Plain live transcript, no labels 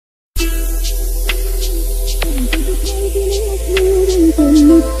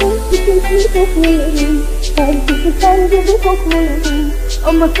mi topluyorum? Herkesi sen gibi kokluyorum.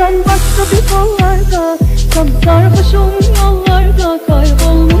 Ama sen başka bir kollarda, tam sarhoşum yollarda.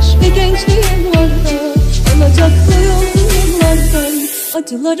 Kaybolmuş bir gençliğim var da, alacaklıyım yıllardan.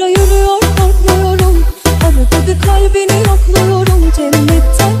 Acılara yürüyor korkmuyorum, arada bir kalbini yokluyorum.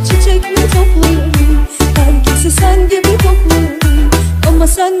 Cennetten çiçek mi topluyorum? Herkesi sen gibi kokluyorum. Ama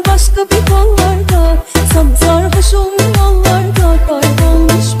sen başka bir kollarda, tam sarhoşum yollarda.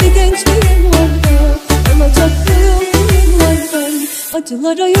 Kaybolmuş bir gençliğim var da, alacaklıyım yıllardan.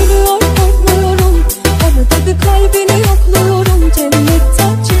 Acılara yürüyor korkmuyorum, arada bir kalbini yokluyorum.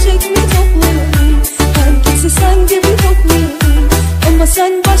 Cennetten çiçek mi topluyorum? Herkesi sen gibi kokluyorum. Ama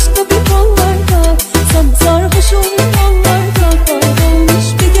sen başka bir kollarda, tam sarhoşum yollarda. Kaybolmuş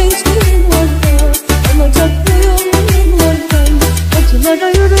bir gençliğim var da, alacaklıyım yıllardan. Acılara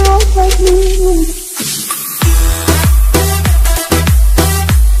yürüyor korkmuyorum.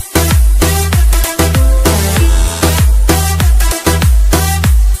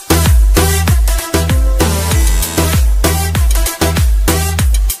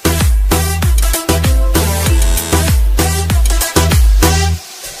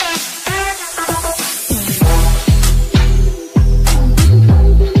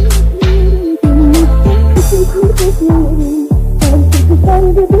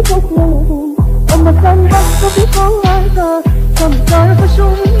 Ama sen başka bir kollarda, tam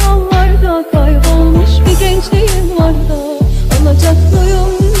sarhoşum yollarda. Kaybolmuş bir gençliğim var da,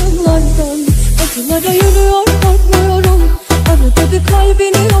 alacaklıyım yıllardan. Acılara yürüyor korkmuyorum, arada bir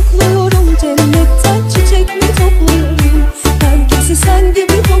kalbini yokluyorum. Cennetten çiçek mi topluyorum? Herkesi sen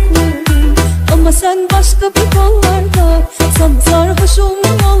gibi kokluyorum. Ama sen başka bir kollarda, tam sarhoşum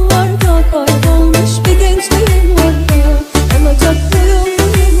yollarda. Kaybolmuş bir gençliğim var da, alacaklıyım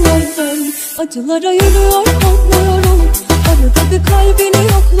yıllardan. Acılara yürüyor korkmuyorum, arada bir kalbini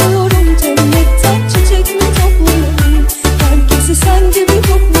yokluyorum. Cennetten çiçek mi topluyorum? Herkesi sen gibi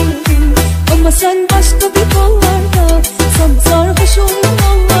kokluyorum. Ama sen başka bir kollarda, tam sarhoşum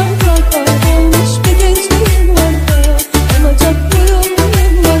yollarda. Kaybolmuş bir gençliğim var da, alacaklıyım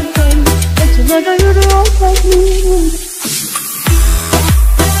yıllardan. Acılara yürüyor korkmuyorum.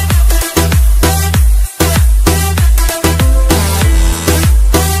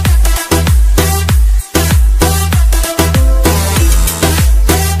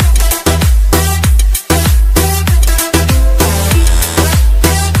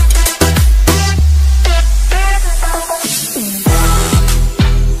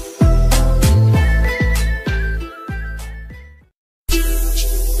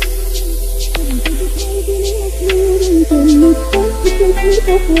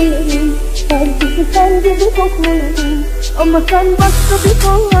 Herkesi sen gibi kokluyorum. Ama sen başka bir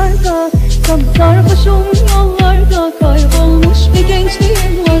kollarda, tam sarhoşum yollarda. Kaybolmuş bir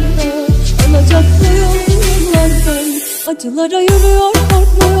gençliğim var da, alacaklıyım yıllardan. Acılara yürüyor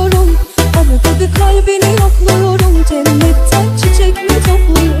korkmuyorum, arada bir kalbini yokluyorum. Cennetten çiçek mi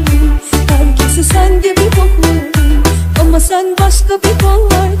topluyorum? Herkesi sen gibi kokluyorum. Ama sen başka bir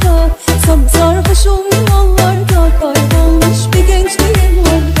kollarda, tam sarhoşum yollarda. Kaybolmuş bir gençliğim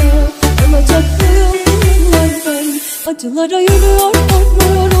var da, alacaklıyım yıllardan. Acılara yürüyor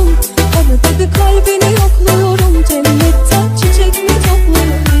korkmuyorum, arada bir kalbini yokluyorum. Cennetten çiçek mi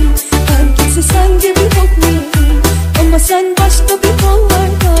topluyorum? Herkesi sen gibi kokluyorum. Ama sen başka bir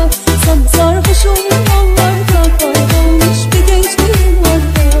kollarda, tam sarhoşum yollarda. Kaybolmuş bir gençliğim var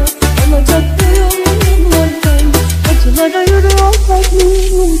da, alacaklıyım yıllardan. Acılara yürüyor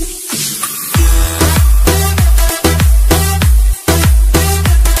korkmuyorum.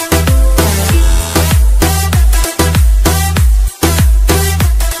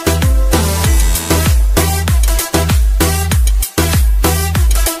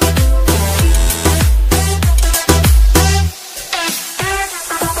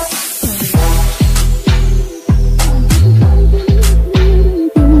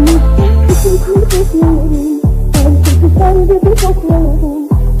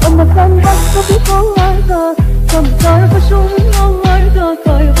 Ama sen başka bir kollarda, tam sarhoşum yollarda.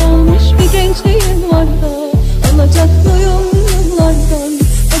 Kaybolmuş bir gençliğim var da, alacaklıyım yıllardan.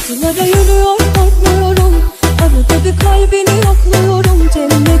 Acılara yürüyor korkmuyorum, arada bir kalbini yokluyorum.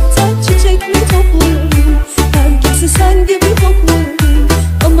 Cennetten çiçek mi topluyorum? Herkesi sen gibi kokluyorum.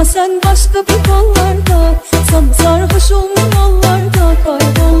 Ama sen başka bir kollarda, tam sarhoşum yollarda.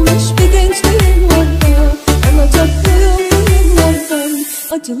 Kaybolmuş bir gençliğim var da, alacaklıyım yıllardan.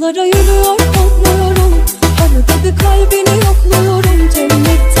 Acılara yürüyor korkmuyorum, arada bir kalbini yokluyorum.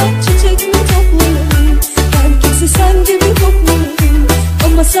 Cennetten çiçek mi topluyorum? Herkesi sen gibi kokluyorum.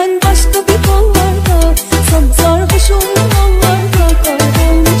 Ama sen başka bir kollarda, tam sarhoşum yollarda.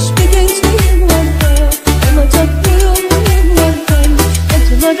 Kaybolmuş bir gençliğim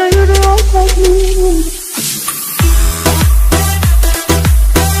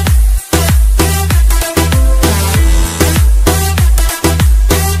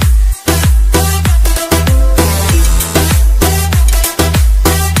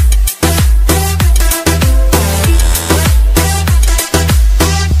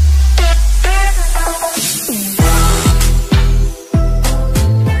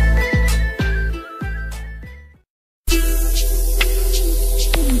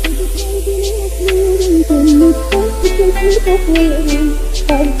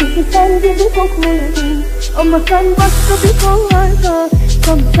gibi kokmuyorum. Ama sen başka bir kollarda,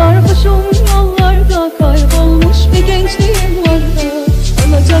 tam sarhoşum yollarda. Kaybolmuş bir gençliğim var da,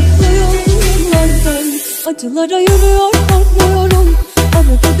 alacaklıyım yıllardan. Acılara yürüyor korkmuyorum,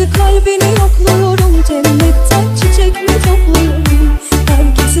 arada bir kalbini yokluyorum. Cennetten çiçek mi topluyorum,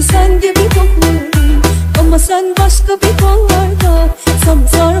 herkesi sen gibi kokluyorum. Ama sen başka bir kollarda, tam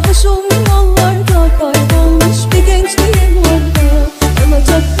sarhoşum yollarda. Kaybolmuş bir gençliğim var da,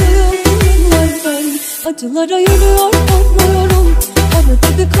 alacaklıyım yıllardan. Acılara yürüyor korkmuyorum,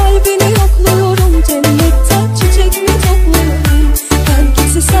 arada bir kalbini yokluyorum. Cennetten çiçek mi topluyorum,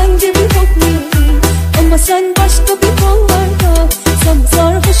 herkesi sen gibi kokluyorum. Ama sen başka bir kollarda, tam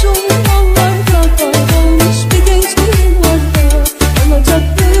sarhoşum yollarda. Kaybolmuş bir gençliğim var da,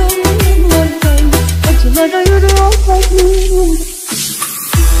 alacaklıyım yıllardan. Acılara yürüyor korkmuyorum.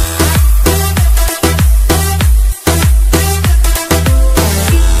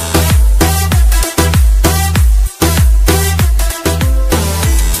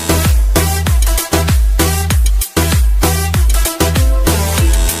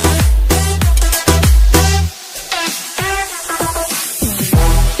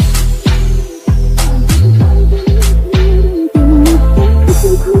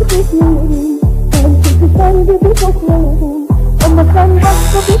 Ama sen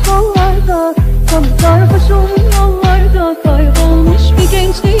başka bir kollarda, tam sarhoşum yollarda. Kaybolmuş bir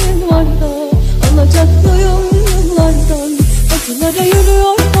gençliğim var da, alacaklıyım yıllardan. Acılara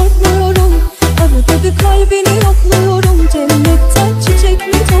yürüyor korkmuyorum, arada bir kalbini yokluyorum. Cennetten çiçek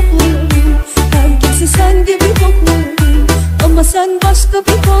mi topluyorum, herkesi sen gibi kokluyorum. Ama sen başka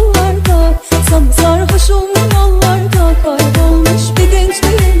bir kollarda, tam sarhoşum yollarda. Kaybolmuş bir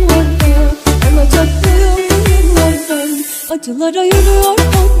gençliğim var da, alacaklıyım yıllardan. Acılara yürüyor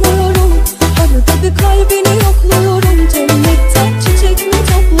korkmuyorum, arada bir kalbini yokluyorum. Cennetten çiçek mi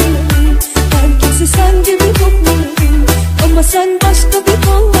topluyorum, herkesi sen gibi kokluyorum. Ama sen başka bir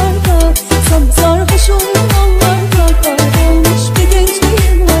kollarda, tam sarhoşum yollarda. Kaybolmuş bir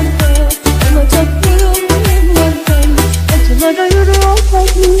gençliğim var da, alacaklıyım yıllardan. Acılara yürüyor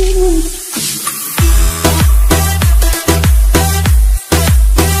korkmuyorum.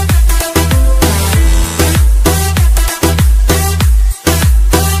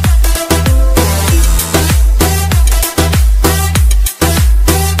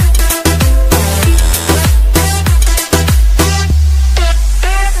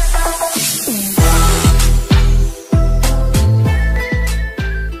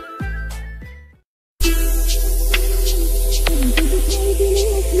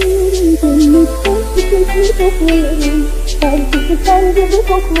 Herkesi sen gibi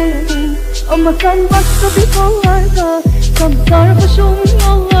kokluyorum. Ama sen başka bir kollarda, tam sarhoşum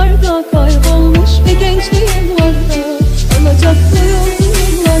yollarda. Kaybolmuş bir gençliğim var da, alacaklıyım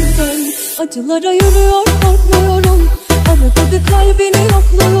yıllardan. Acılara yürüyor korkmuyorum, arada bir kalbini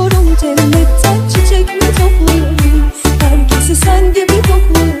yokluyorum. Cennetten çiçek mi topluyorum, herkesi sen gibi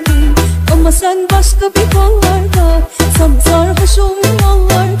kokluyorum. Ama sen başka bir kollarda, tam sarhoşum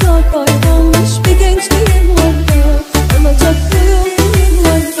yollarda. Kaybolmuş bir gençliğim var da, alacaklıyım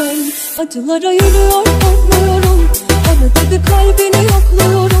yıllardan. Acılara yürüyor korkmuyorum, arada bir kalbini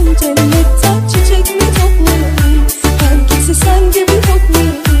yokluyorum. Cennetten çiçek mi topluyorum, herkesi sen gibi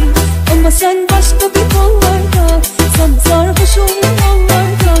kokluyorum. Ama sen başka bir kollarda, tam sarhoşum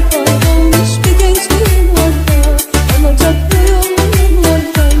yollarda. Kaybolmuş bir gençliğim var da, alacaklıyım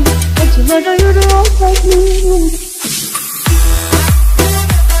yıllardan. Acılara yürüyor korkmuyorum.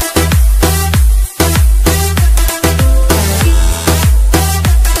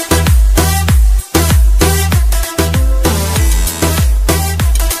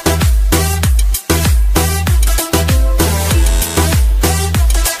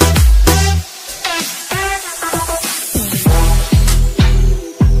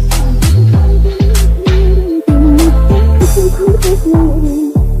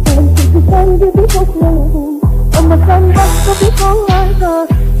 Ama sen başka bir kollarda,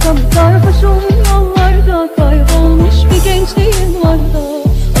 tam sarhoşum yollarda. Kaybolmuş bir gençliğim var da,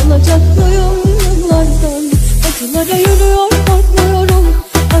 alacaklıyım yıllardan. Acılara yürüyor korkmuyorum,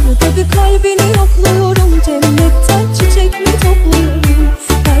 arada bir kalbini yokluyorum. Cennetten çiçek mi topluyorum,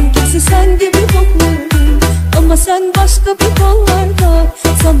 herkesi sen gibi kokluyorum. Ama sen başka bir kollarda,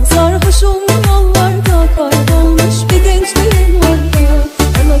 tam sarhoşum yollarda. Kaybolmuş bir gençliğim var da,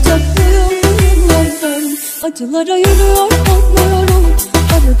 alacaklıyım yıllardan. Acılara yürüyor korkmuyorum,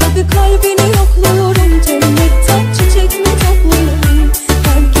 arada bir kalbini yokluyorum. Cennetten çiçek mi topluyorum,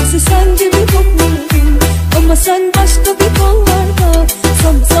 herkesi sen gibi kokluyorum. Ama sen başka bir kollarda,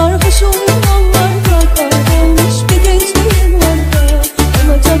 tam sarhoşum yollarda. Kaybolmuş bir gençliğim var da,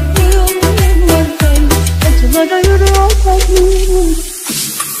 alacaklıyım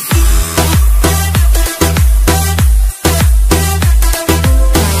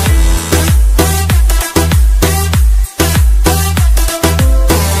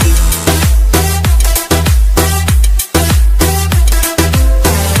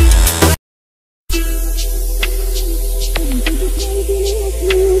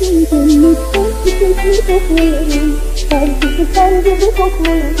gibi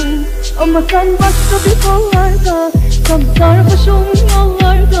kokmuyorum. Ama sen başka bir kollarda, sarhoşum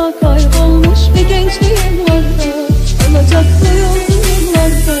yollarda, kaybolmuş bir gençliğim vardı. Alacaklıyım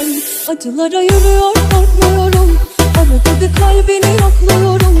yıllardan, acılara yürüyor korkmuyorum. Arada bir kalbini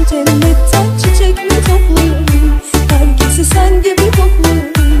yokluyorum, cennetten çiçek mi topluyorum. Herkesi sen gibi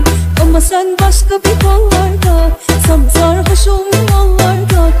kokluyorum. Ama sen başka bir kollarda, sarhoşum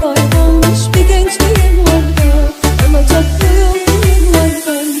yollarda, kaybolmuş bir gençliğim vardı. Alacaklıyım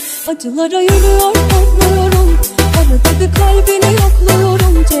yıllardan, acılara yürüyor korkmuyorum. Arada bir kalbini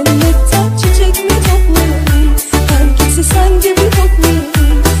yokluyorum, cennetten çiçek mi topluyorum. Herkesi sen gibi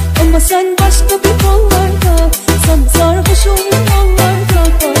kokluyorum. Ama sen başka bir kollarda, sarhoşum yollarda,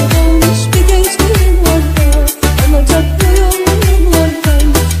 kaybolmuş bir gençliğim vardı. Alacaklıyım yıllardan,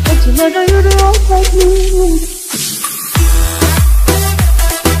 acılara yürüyor korkmuyorum.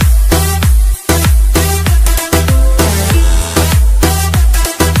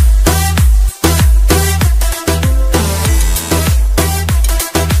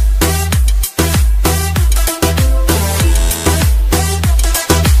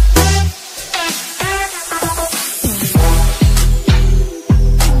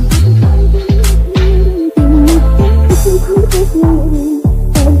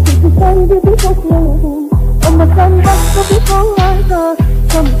 Ama sen başka bir kollarda,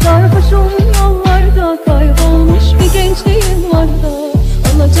 sarhoşum yollarda, kaybolmuş bir gençliğim vardı.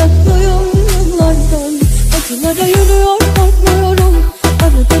 Alacaklıyım yıllardan, acılara yürüyor korkmuyorum.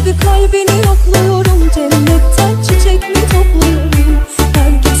 Arada bir kalbini yokluyorum, cennetten çiçek mi topluyorum.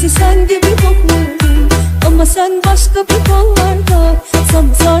 Herkesi sen gibi kokluyorum. Ama sen başka bir kollarda,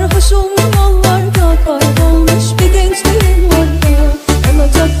 sarhoşum yollarda, kaybolmuş bir gençliğim vardı.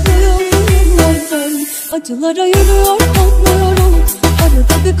 Alacaklıyım yıllardan, acılara yürüyor korkmuyorum.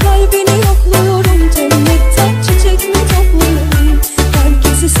 Arada bir kalbini yokluyorum, cennetten çiçek mi topluyorum.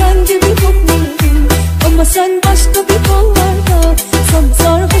 Herkesi sen gibi kokluyorum. Ama sen başka bir kollarda,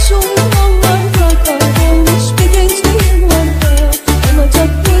 sarhoşum yollarda, kaybolmuş bir gençliğim vardı.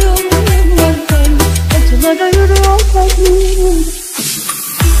 Alacaklıyım yıllardan, acılara yürüyor korkmuyorum.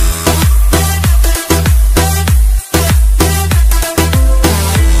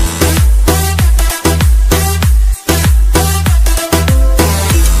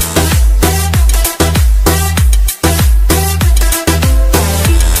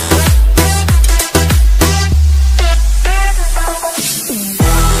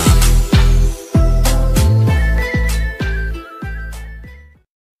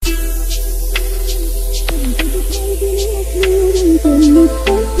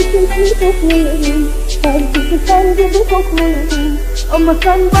 Herkesi sen gibi kokmuyorum. Ama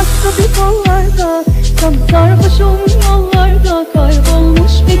sen başka bir kollarda, sarhoşum yollarda,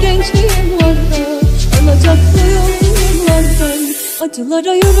 kaybolmuş bir gençliğim vardı. Alacaklıyım yıllardan,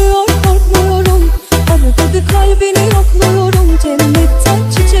 acılara yürüyor korkmuyorum. Arada bir kalbini yokluyorum, cennetten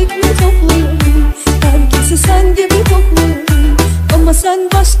çiçek mi topluyorum. Herkesi sen gibi kokmuyorum. Ama sen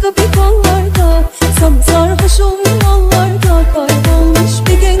başka bir kollarda, sarhoşum yollarda, kaybolmuş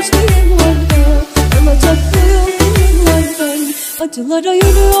bir gençliğim vardı. Alacaklıyım yıllardan, acılara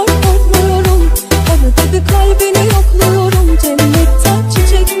yürüyor korkmuyorum. Arada bir kalbini yokluyorum, cennetten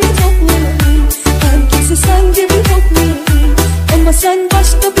çiçek mi topluyorum. Herkesi sen gibi kokluyorum. Ama sen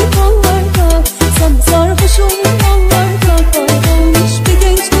başka bir kollarda, sarhoşum yollarda, kaybolmuş bir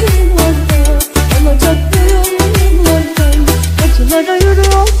gençliğim vardı. Alacaklıyım yıllardan, acılara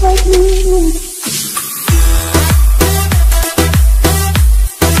yürüyor korkmuyorum.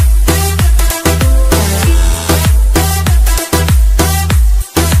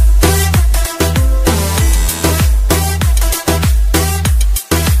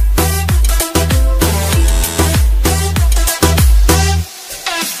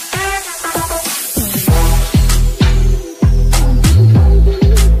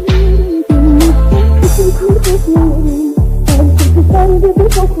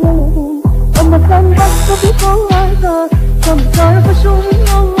 Ama sen başka bir kollarda, sarhoşum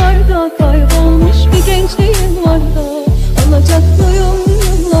yollarda, kaybolmuş bir gençliğim vardı. Alacaklıyım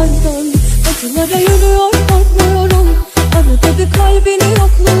yıllardan, acılara yürüyor korkmuyorum. Arada bir kalbini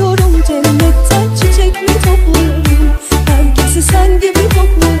yokluyorum, cennetten çiçek mi topluyorum. Herkesi sen gibi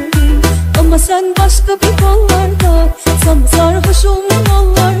kokluyorum. Ama sen başka bir kollarda, sarhoşum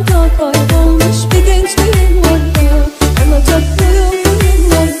yollarda, kaybolmuş bir gençliğim vardı. Alacaklıyım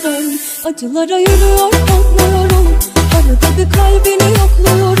yıllardan, acılara yürüyor korkmuyorum. Arada bir kalbini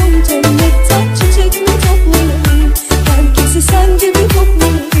yokluyorum, cennetten çiçek mi topluyorum. Herkesi sen gibi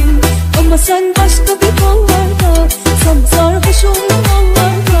kokluyorum. Ama sen başka bir kollarda, sarhoşum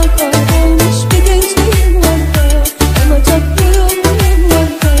yollarda, kaybolmuş bir gençliğim vardı. Alacaklıyım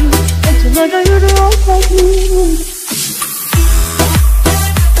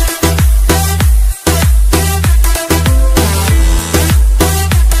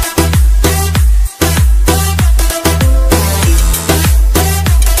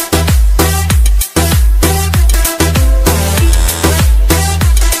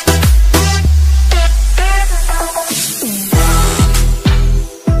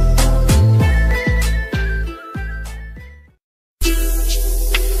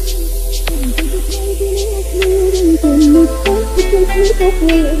çiçek mi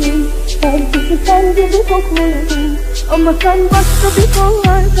topluyorum? Herkesi sen gibi kokluyorum. Ama sen başka bir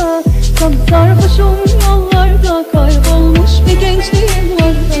kollarda. Tam sarhoşum yollarda. Kaybolmuş bir gençliğim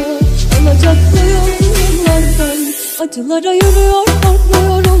var da. Alacaklıyım yıllardan. Acılara yürüyor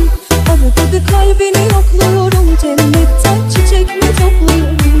korkmuyorum. Arada bir kalbini yokluyorum. Cennetten çiçek mi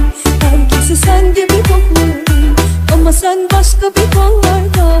topluyorum? Herkesi sen gibi kokluyorum. Ama sen başka bir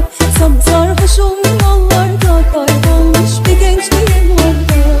kollarda. Sarhoşum yollarda. Kaybolmuş bir gençliğim var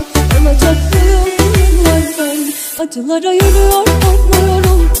da. Alacaklıyım yıllardan. Acılara yürüyor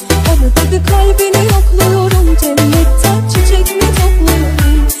korkmuyorum. Arada bir kalbini yokluyorum. Cennetten çiçek mi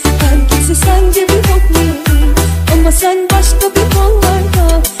topluyorum? Herkesi sen gibi kokluyorum. Ama sen başka bir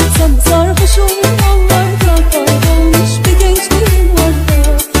kollarda. Sarhoşum yollarda. Kaybolmuş bir gençliğim var da.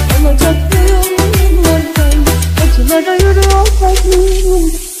 Alacaklıyım yıllardan. Acılara yürüyor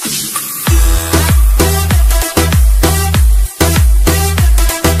korkmuyorum.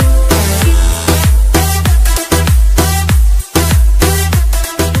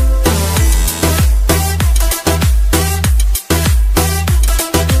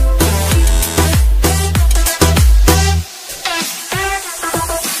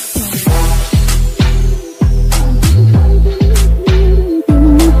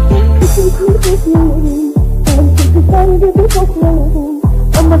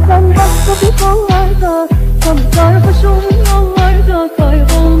 Ama sen başka bir kollarda. Tam sarhoşum yollarda.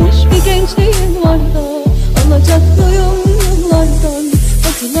 Kaybolmuş bir gençliğim var da. Alacaklıyım yıllardan.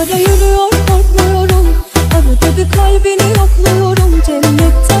 Acılara yürüyor korkmuyorum. Arada bir kalbini yokluyorum.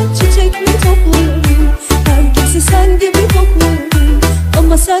 Cennetten çiçek mi topluyorum? Herkesi sen gibi kokluyorum.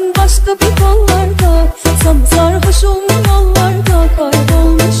 Ama sen başka bir kollarda. Sarhoşum yollarda.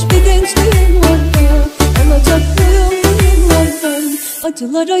 Kaybolmuş bir gençliğim var da. Alacaklıyım yıllardan.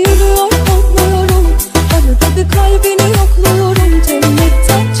 Acılara yürüyor korkmuyorum. Arada bir kalbini yokluyorum.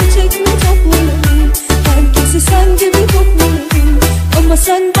 Cennetten çiçek mi topluyorum? Herkesi sen gibi kokluyorum. Ama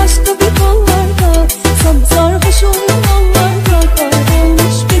sen başka bir kollarda. Sarhoşum yollarda.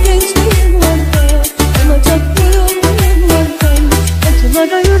 Kaybolmuş bir gençliğim var da. Alacaklıyım yıllardan.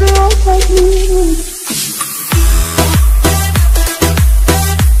 Acılara yürüyor korkmuyorum.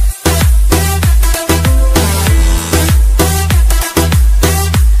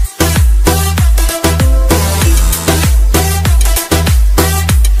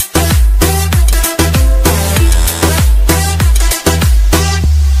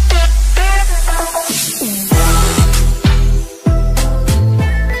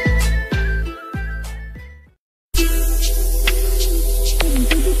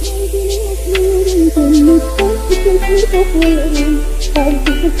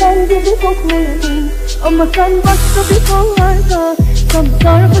 Herkesi sen gibi kokluyorum. Ama sen başka bir kollarda. Tam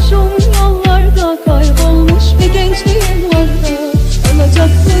sarhoşum yollarda. Kaybolmuş bir gençliğim var da.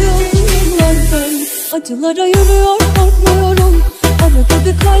 Alacaklıyım yıllardan. Acılara yürüyor korkmuyorum. Arada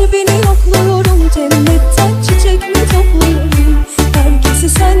bir kalbini yokluyorum. Cennetten çiçek mi topluyorum? Herkesi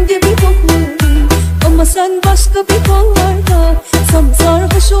sen gibi kokluyorum. Ama sen başka bir kollarda.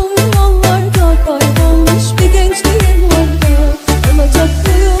 Sarhoşum yollarda. Kaybolmuş bir gençliğim var da.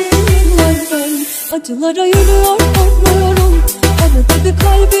 Alacaklıyım yıllardan. Acılara yürüyor korkmuyorum. Arada bir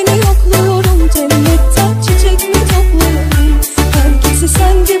kalbini yokluyorum. Cennetten çiçek mi topluyorum? Herkesi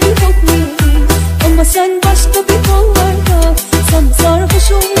sen gibi kokluyorum. Ama sen başka bir kollarda.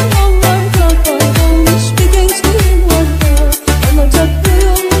 Sarhoşum yollarda. Kaybolmuş bir gençliğim var da.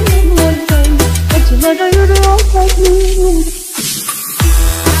 Alacaklıyım yıllardan. Acılara yürüyor korkmuyorum.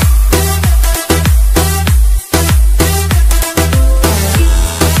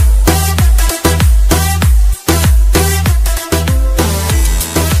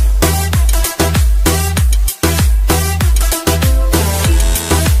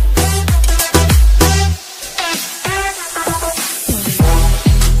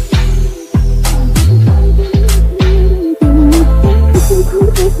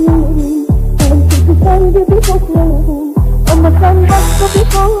 Herkesi sen gibi kokluyorum. Ama sen başka bir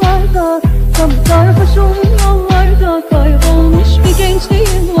kollarda. Tam sarhoşum yollarda. Kaybolmuş bir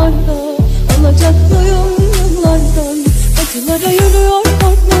gençliğim var da. Alacaklıyım yıllardan. Acılara yürüyor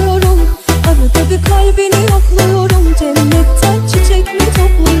korkmuyorum. Arada bir kalbini yokluyorum. Cennetten çiçek mi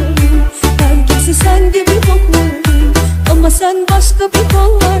topluyorum? Herkesi sen gibi kokluyorum. Ama sen başka bir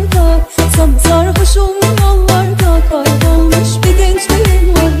kollarda. Sarhoşum yollarda. Kaybolmuş bir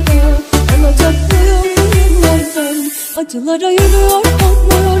gençliğim var da. Alacaklıyım yıllardan. Acılara yürüyor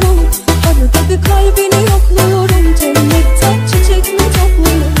korkmuyorum. Arada bir kalbini yokluyorum. Cennetten çiçek mi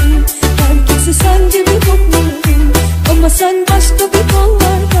topluyorum? Herkesi sen gibi kokluyorum. Ama sen başka bir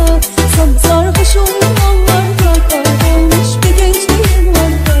kollarda. Sarhoşum yollarda. Kaybolmuş bir genç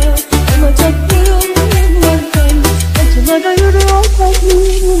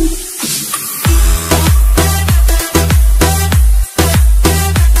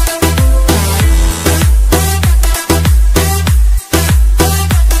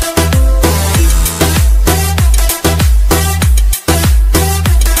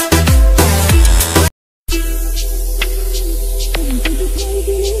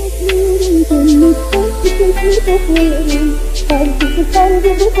çiçekli kokluyorum. Herkesi sen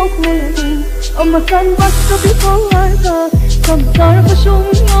gibi kokluyorum. Ama sen başka bir kollarda, tam sarhoşum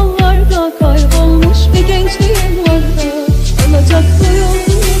yollarda. Kaybolmuş bir gençliğim var da, alacaklıyım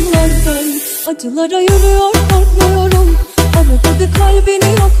yıllardan. Acılara yürüyor korkmuyorum, arada bir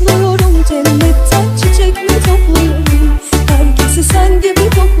kalbini yokluyorum. Cennetten çiçek mi topluyorum, herkesi sen gibi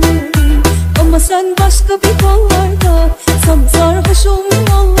kokluyorum. Ama sen başka bir kollarda, tam sarhoşum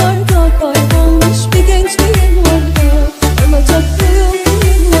yollarda. Kaybolmuş bir gençliğim var da, alacaklıyım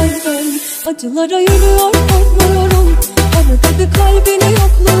yıllardan. Acılara yürüyor korkmuyorum, arada bir kalbini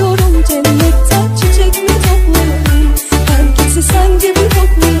yokluyorum. Cennetten çiçek mi topluyorum, herkesi sen gibi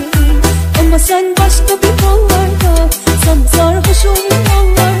kokluyorum. Ama sen başka bir kollarda, tam sarhoşum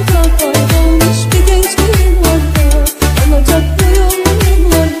yollarda. Kaybolmuş bir gençliğim var da, alacaklıyım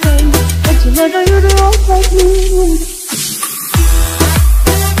yıllardan. Acılara yürüyor korkmuyorum.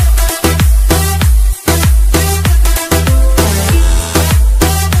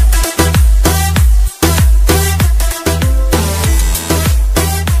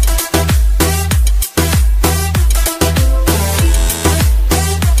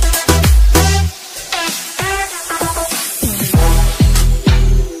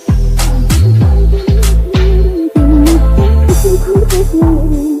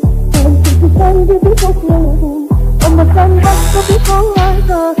 Ama sen başka bir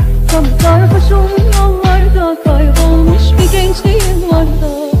kollarda, tam sarhoşum yollarda. Kaybolmuş bir gençliğim var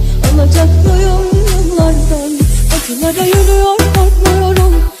da, alacaklıyım yıllardan. Acılara yürüyor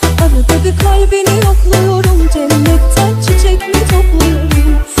korkmuyorum, arada bir kalbini yokluyorum. Cennetten çiçek mi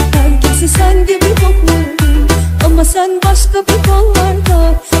topluyorum, herkesi sen gibi kokluyorum. Ama sen başka bir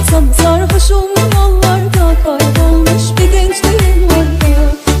kollarda, tam sarhoşum yollarda. Kaybolmuş bir gençliğim var da,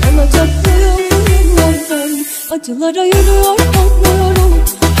 alacaklıyım yıllardan. Acılara yürüyor korkmuyorum,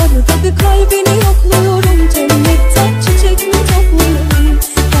 arada bir kalbini yokluyorum. Cennetten çiçek mi topluyorum,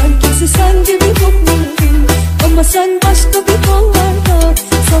 herkesi sen gibi kokluyorum. Ama sen başka bir kollarda,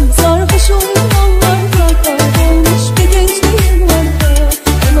 tam sarhoşum yollarda. Kaybolmuş bir gençliğim var da,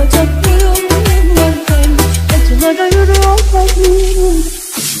 alacaklıyım yıllardan. Acılara yürüyor korkmuyorum.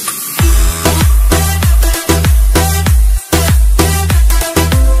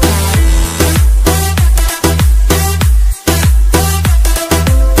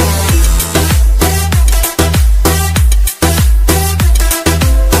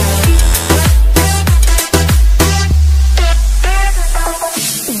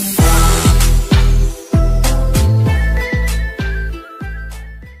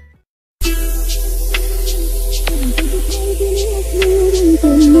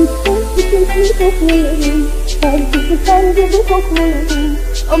 Herkesi sen gibi kokluyorum.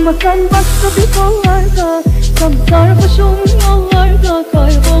 Ama sen başka bir kollarda, tam sarhoşum yollarda.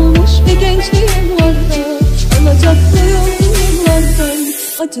 Kaybolmuş bir gençliğim var da, alacaklıyım yıllardan.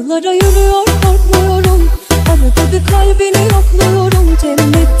 Acılara yürüyor korkmuyorum, arada bir kalbini yokluyorum.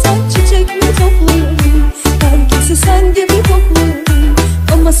 Cennetten çiçek mi topluyorum, herkesi sen gibi kokluyorum.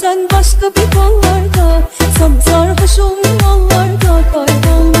 Ama sen başka bir kollarda, tam sarhoşum yollarda.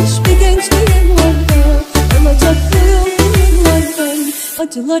 Kaybolmuş bir gençliğim var da, alacaklıyım yıllardan.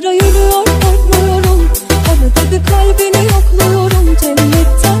 Acılara yürüyor korkmuyorum, arada bir kalbini yokluyorum.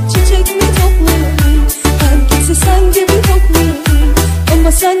 Cennetten çiçek mi topluyorum, herkesi sen gibi kokluyorum.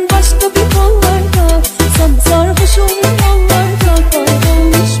 Ama sen başka bir kollarda, tam sarhoşum yollarda.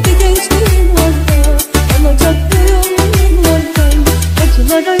 Kaybolmuş bir gençliğim var da, alacaklıyım yıllardan.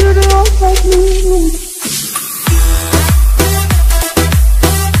 Acılara yürüyor korkmuyorum.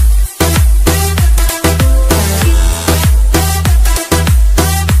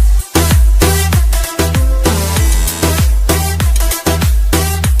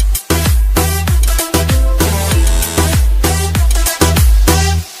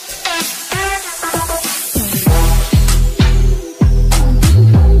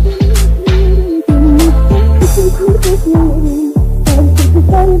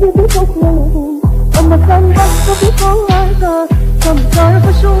 Ama sen başka bir kollarda, tam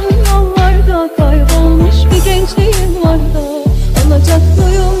sarhoşum yollarda. Kaybolmuş bir gençliğim var da,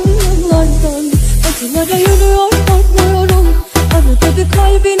 alacaklıyım yıllardan. Acılara yürüyor korkmuyorum, arada bir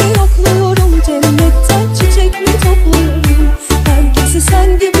kalbini yokluyorum. Cennetten çiçek mi topluyorum, herkesi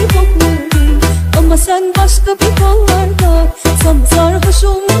sen gibi kokluyorum. Ama sen başka bir kollarda, tam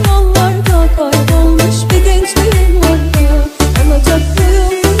sarhoşum yollarda. Kaybolmuş bir gençliğim var da,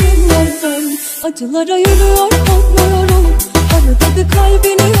 alacaklıyım yıllardan. Acılara yürüyor korkmuyorum, arada bir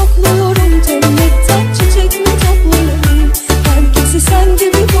kalbini yokluyorum. Cennetten çiçek mi topluyorum, herkesi sen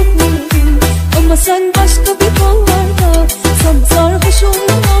gibi kokluyorum. Ama sen başka bir kollarda, tam sarhoşum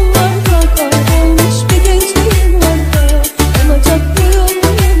yollarda. Kaybolmuş bir genç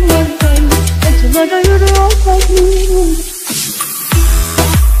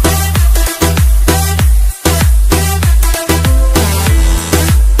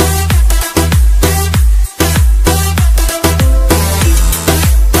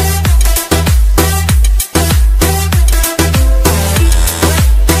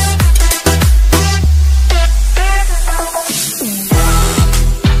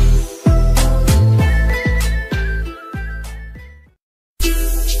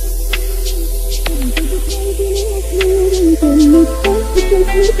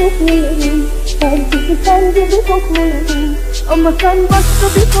gibi kokmuyorum. Ama sen başka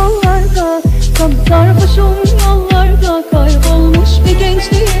bir kollarda, tam sarhoşum yollarda, kaybolmuş bir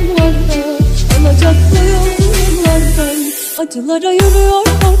gençliğim vardı. Alacaklıyım yıllardan, acılara yürüyor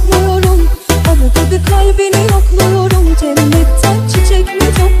korkmuyorum. Arada bir kalbini yokluyorum, cennetten çiçek mi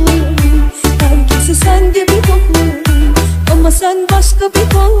topluyorum. Herkesi sen gibi kokmuyorum. Ama sen başka bir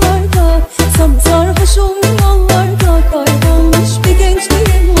kollarda, tam sarhoşum yollarda, kaybolmuş bir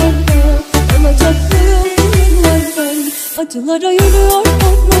gençliğim vardı. Alacaklıyım yıllardan, acılara yürüyor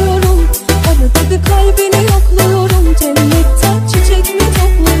korkmuyorum. Arada bir kalbini yokluyorum, cennetten çiçek mi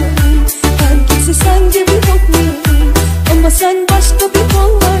topluyorum. Herkesi sen gibi kokmuyorum. Ama sen başka bir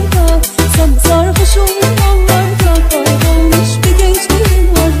kollarda, tam sarhoşum yollarda, kaybolmuş bir gençliğim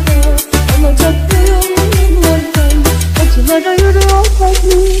vardı. Alacaklıyım yıllardan, acılara yürüyor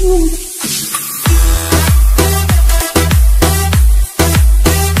korkmuyorum.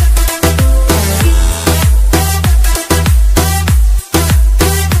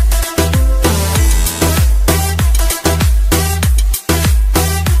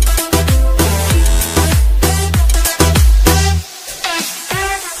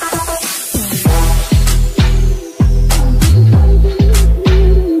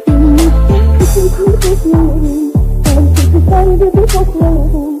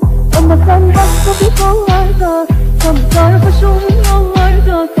 Ama sen başka bir kollarda, tam sarhoşum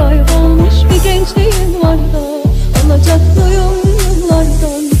yollarda, kaybolmuş bir gençliğim vardı. Alacaklıyım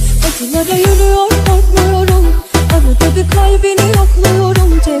yıllardan, acılara yürüyor korkmuyorum. Arada bir kalbini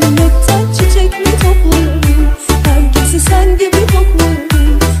yokluyorum, cennetten çiçek mi topluyorum. Herkesi sen gibi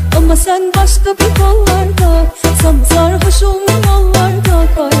kokmuyorum. Ama sen başka bir kollarda, tam sarhoşum yollarda,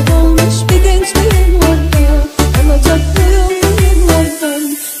 kaybolmuş bir gençliğim vardı. Alacaklıyım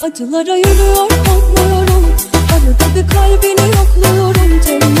yıllardan, acılara yürüyor korkmuyorum. Arada bir kalbini yokluyorum,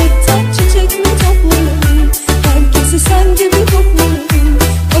 cennetten çiçek mi topluyorum. Herkesi sen gibi kokmuyorum.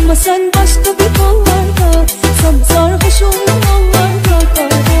 Ama sen başka bir kollarda, tam sarhoşum yollarda,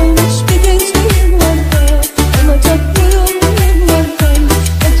 kaybolmuş bir gençliğim vardı. Alacaklıyım yıllardan,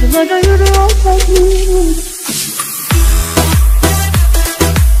 acılara yürüyor korkmuyorum.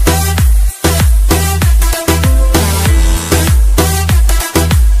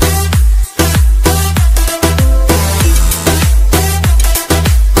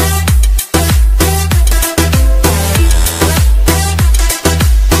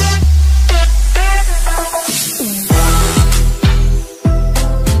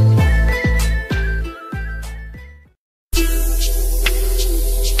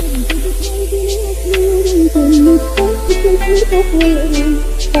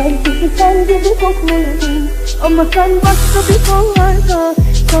 Herkesi sen gibi kokmuyorum. Ama sen başka bir kollarda,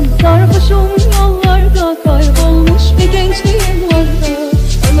 tam sarhoşum yollarda, kaybolmuş bir gençliğim vardı.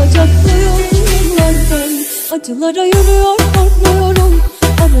 Alacaklıyım yıllardan, acılara yürüyor korkmuyorum.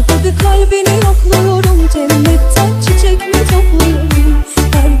 Arada bir kalbini yokluyorum, cennetten çiçek mi topluyorum.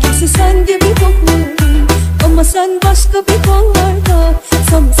 Herkesi sen gibi kokmuyorum. Ama sen başka bir kollarda,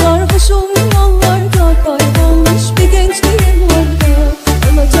 tam sarhoşum yollarda, kaybolmuş bir gençliğim vardı.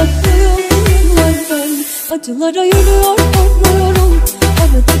 Alacaklıyım yıllardan, acılara yürüyor korkmuyorum.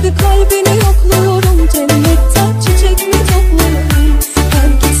 Arada bir kalbini yokluyorum, cennetten çiçek mi topluyorum.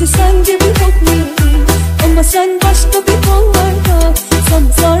 Herkesi sen gibi kokmuyorum. Ama sen başka bir kollarda, tam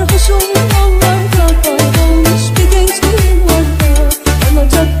sarhoşum yollarda, kaybolmuş bir gençliğim vardı.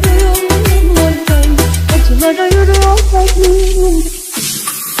 Alacaklıyım yıllardan, acılara yürüyor korkmuyorum.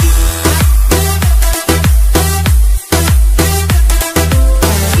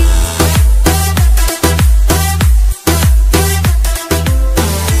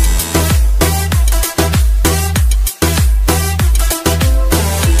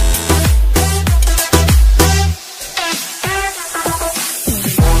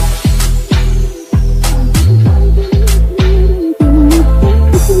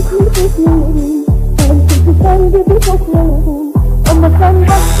 Herkesi sen gibi kokmuyorum. Ama sen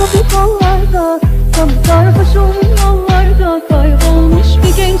başka bir kollarda, tam sarhoşum yollarda, kaybolmuş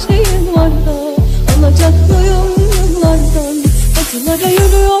bir gençliğim vardı. Alacaklıyım yıllardan, acılara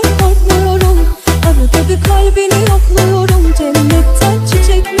yürüyor korkmuyorum. Arada bir kalbini yokluyorum, cennetten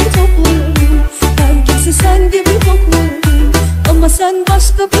çiçek mi topluyorum. Herkesi sen gibi kokmuyorum. Ama sen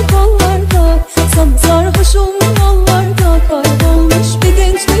başka bir kollarda, tam sarhoşum yollarda, kaybolmuş bir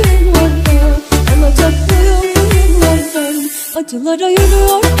gençliğim vardı. Alacaklıyım yıllardan, acılara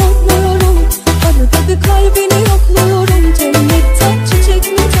yürüyor korkmuyorum. Arada bir kalbini yokluyorum, cennetten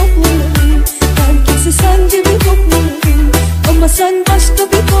çiçek mi topluyorum. Herkesi sen gibi kokmuyorum. Ama sen başka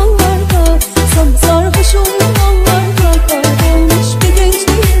bir kollarda, tam sarhoşum yollarda, kaybolmuş bir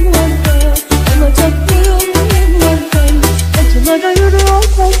gençliğim vardı. Alacaklıyım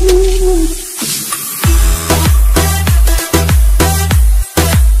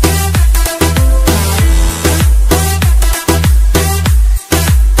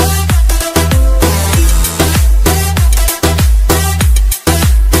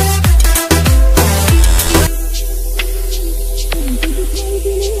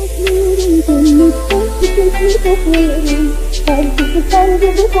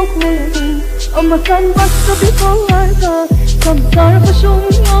Ama sen başka bir kollarda, tam sarhoşum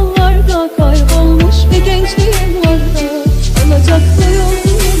yollarda, kaybolmuş bir gençliğim vardı. Alacaklıyım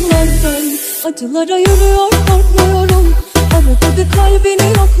yıllardan, acılara yürüyor korkmuyorum. Arada bir kalbini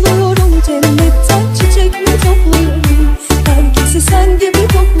yokluyorum, cennetten çiçek mi topluyorum. Herkesi sen gibi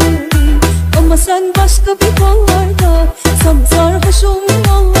kokluyorum. Ama sen başka bir kollarda, tam sarhoşum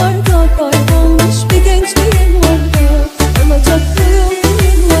yollarda, kaybolmuş bir gençliğim vardı. Alacaklıyım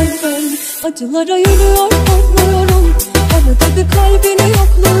yıllardan, acılara yürüyor korkmuyorum. Arada bir kalbini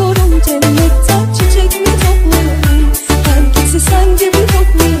yokluyorum, cennetten çiçek mi topluyorum. Herkesi sen gibi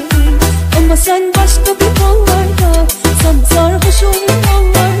kokluyorum. Ama sen başka bir kollarda, tam sarhoşum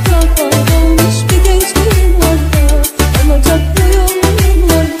yollarda, kaybolmuş bir gençliğim vardı. Alacaklıyım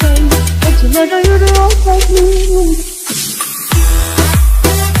yıllardan, acılara yürüyor korkmuyorum.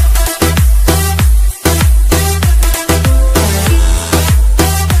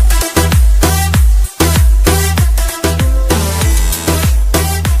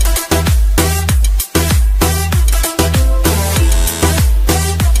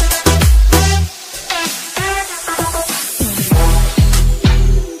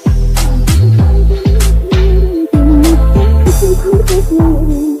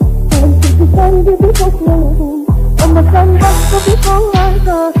 Ama sen başka bir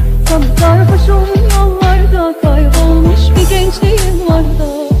kollarda, tam sarhoşum yollarda, kaybolmuş bir gençliğim vardı.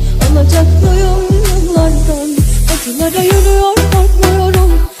 Alacaklıyım yıllardan, acılara yürüyor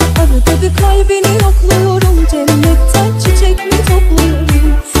korkmuyorum. Arada bir kalbini yokluyorum, cennetten çiçek mi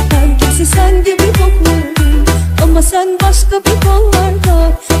topluyorum. Herkesi sen gibi kokluyorum. Ama sen başka bir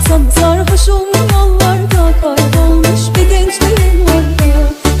kollarda, tam sarhoşum yollarda, kaybolmuş bir gençliğim vardı.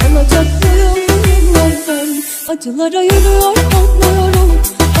 Alacaklıyım yıllardan, acılara yürüyor korkmuyorum.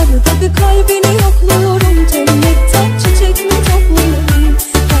 Arada bir kalbini yokluyorum, cennetten çiçek mi topluyorum.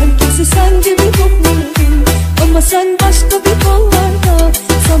 Herkesi sen gibi kokluyorum. Ama sen başka bir kollarda,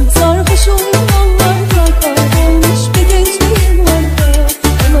 tam sarhoşum yollarda, kaybolmuş bir gençliğim vardı.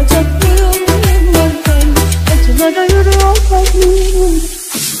 Alacaklıyım yıllardan, acılara yürüyor korkmuyorum.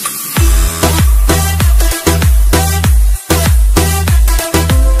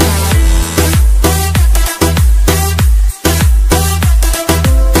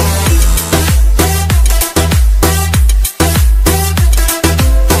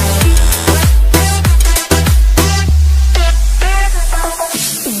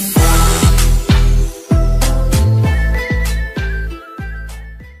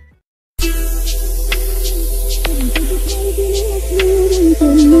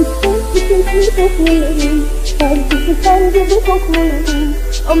 Herkesi sen gibi kokluyorum.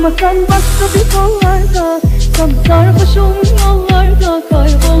 Ama sen başka bir kollarda, tam sarhoşum yollarda,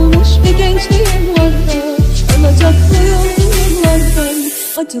 kaybolmuş bir gençliğim vardı. Alacaklıyım yıllardan,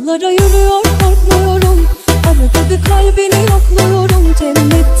 acılara yürüyor korkmuyorum. Arada bir kalbini yokluyorum,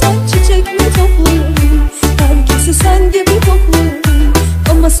 cennetten çiçek mi topluyorum. Herkesi sen gibi kokluyorum.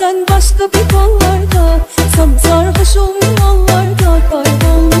 Ama sen başka bir kollarda, tam sarhoşum yollarda,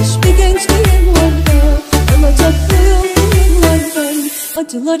 kaybolmuş bir gençliğim vardı. Alacaklıyım yıllardan,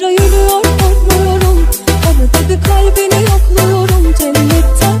 acılara yürüyor korkmuyorum. Arada bir kalbini yokluyorum,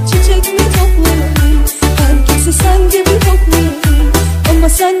 cennetten çiçek mi topluyorum. Herkesi sen gibi kokluyorum. Ama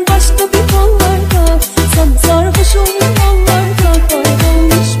sen başka bir kollarda, tam sarhoşum yollarda,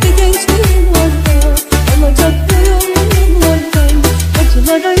 kaybolmuş bir gençliğim vardı. Alacaklıyım yıllardan,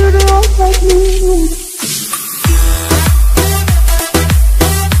 acılara yürüyor korkmuyorum.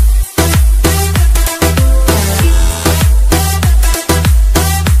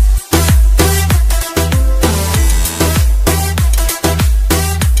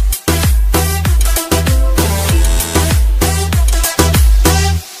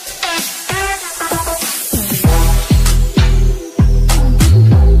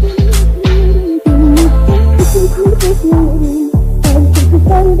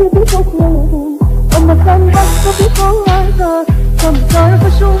 Ama sen başka bir kollarda, tam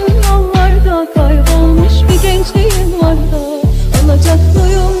sarhoşum yollarda, kaybolmuş bir gençliğim vardı.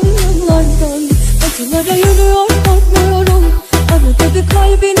 Alacaklıyım yıllardan, acılara yürüyor korkmuyorum. Arada bir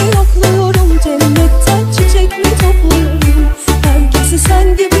kalbini yokluyorum, cennetten çiçek mi topluyorum. Herkesi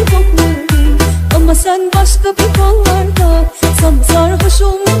sen gibi kokluyorum. Ama sen başka bir kollarda, tam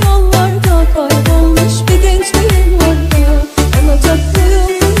sarhoşum yollarda, kaybolmuş bir gençliğim vardı.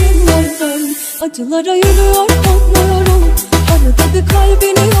 Alacaklıyım yıllardan, acılara yürüyor korkmuyorum. Arada bir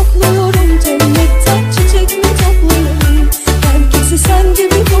kalbini yokluyorum, cennetten çiçek mi topluyorum. Herkesi sen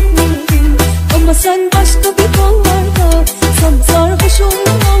gibi kokluyorum. Ama sen başka bir kollarda, tam sarhoşum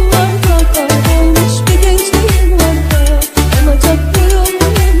yollarda, kaybolmuş bir gençliğim vardı. Alacaklıyım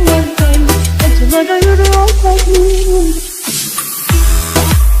yıllardan,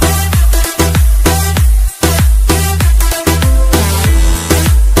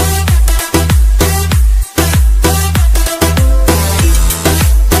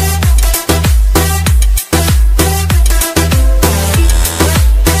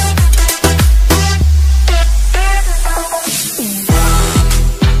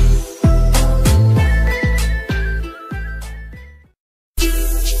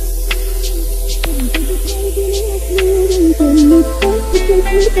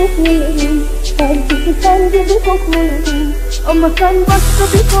 kokluyorum. Herkesi sen gibi kokluyorum. Ama sen başka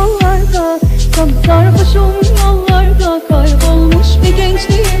bir kollarda. Tam sarhoşum yollarda. Kaybolmuş bir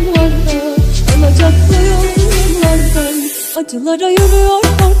gençliğim var da. Alacaklıyım yıllardan. Acılara yürüyor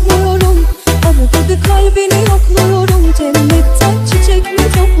korkmuyorum. Arada bir kalbini yokluyorum. Cennetten çiçek mi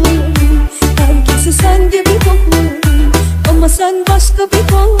topluyorum. Herkesi sen gibi kokluyorum. Ama sen başka bir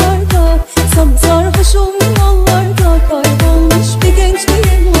kollarda. Tam sarhoşum yollarda. Kaybolmuş bir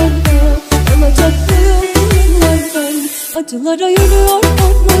gençliğim var da. Alacaklıyım yıllardan. Acılara yürüyor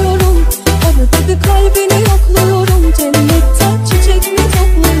korkmuyorum. Arada bir kalbini yokluyorum. Cennetten çiçek mi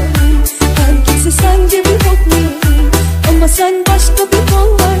topluyorum. Herkesi sen gibi kokluyorum. Ama sen başka bir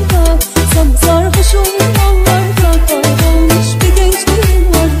kollarda. Tam sarhoşum yollarda. Kaybolmuş bir gençliğim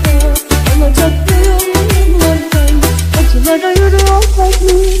var da. Alacaklıyım yıllardan. Acılara yürüyor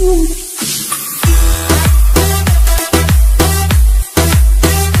korkmuyorum.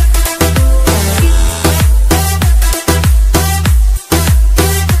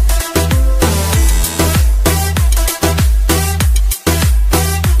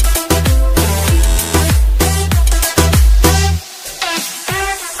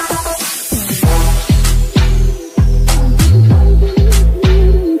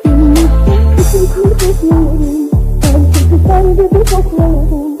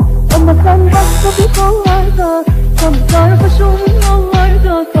 Ama sen başka bir kollarda. Tam sarhoşum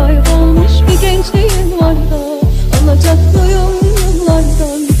yollarda. Kaybolmuş bir gençliğim var da. Alacaklıyım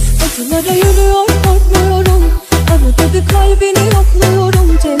yıllardan. Acılara yürüyor korkmuyorum. Arada bir kalbini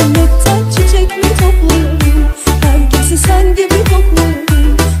yokluyorum. Cennetten çiçek mi topluyorum. Herkesi sen gibi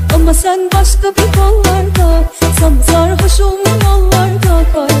kokluyorum. Ama sen başka bir kollarda. Tam sarhoşum yollarda.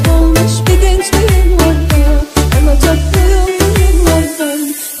 Kaybolmuş bir gençliğim var da. Alacaklıyım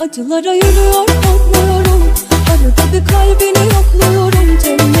yıllardan. Acılara yürüyor korkmuyorum. Arada bir kalbini yokluyorum.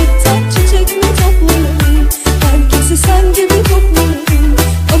 Cennetten çiçek mi topluyorum. Herkesi sen gibi kokluyorum.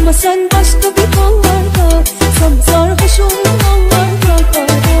 Ama sen başka bir kollarda. Tam sarhoşum yollarda.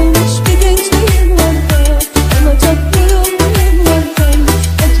 Kaybolmuş bir gençliğim var da. Alacaklıyım yıllardan.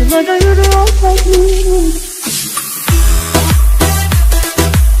 Acılara yürüyor korkmuyorum.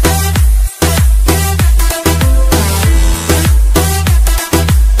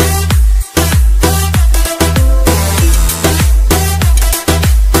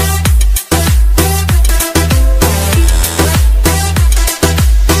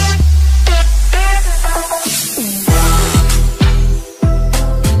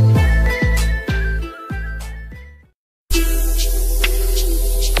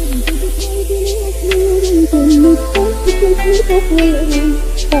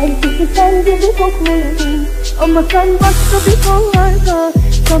 Herkesi sen gibi kokluyorum. Ama sen başka bir kollarda.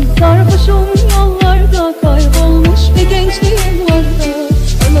 Tam sarhoşum yollarda. Kaybolmuş bir gençliğim var da.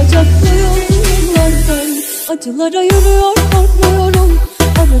 Alacaklıyım yıllardan. Acılara yürüyor korkmuyorum.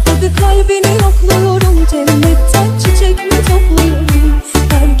 Arada bir kalbini yokluyorum. Cennetten çiçek mi topluyorum.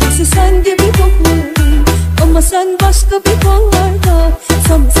 Herkesi sen gibi kokluyorum. Ama sen başka bir kollarda.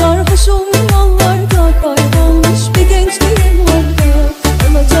 Tam sarhoşum yollarda. Kaybolmuş bir gençliğim var da.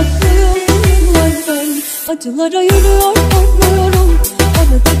 Alacaklıyım yıllardan. Acılara yürüyor korkmuyorum.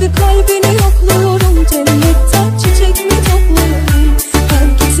 Arada bir kalbini yokluyorum. Cennetten çiçek mi topluyorum.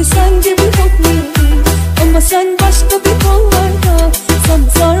 Herkesi sen gibi kokluyorum. Ama sen başka bir kollarda. Tam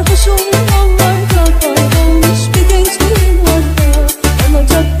sarhoşum yollarda. Kaybolmuş bir gençliğim var da.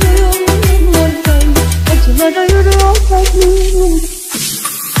 Alacaklıyım yıllardan. Acılara yürüyor korkmuyorum.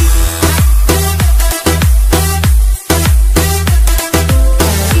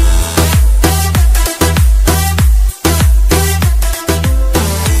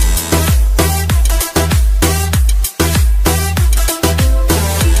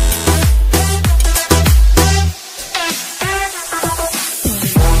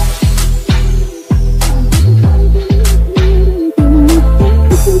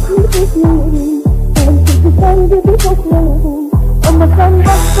 Ama sen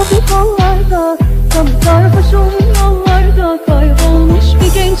başka bir kollarda. Tam sarhoşum yollarda. Kaybolmuş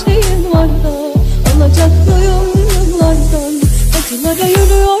bir gençliğim var da. Alacaklıyım yıllardan. Acılara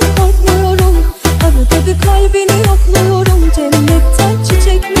yürüyor korkmuyorum. Arada bir kalbini yokluyorum. Cennetten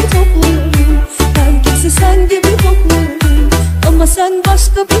çiçek mi topluyorum. Herkesi sen gibi kokluyorum. Ama sen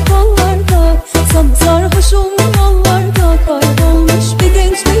başka bir kollarda. Tam sarhoşum yollarda. Kaybolmuş bir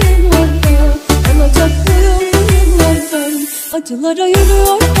gençliğim var da. Alacaklıyım yıllardan. Acılara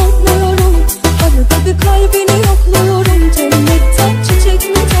yürüyor korkmuyorum. Arada bir kalbini yokluyorum. Cennetten çiçek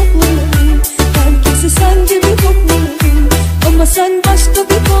mi topluyorum. Herkesi sen gibi kokluyorum. Ama sen başka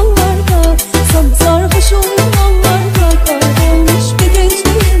bir kollarda. Tam sarhoşum yollarda. Kaybolmuş bir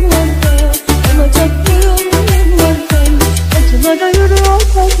gençliğim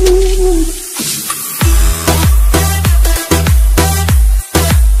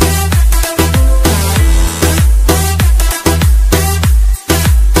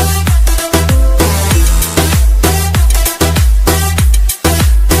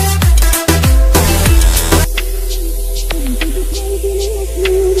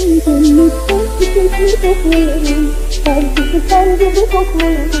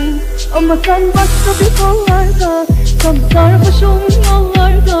kokluyorum. Ama sen başka bir kollarda, tam sarhoşum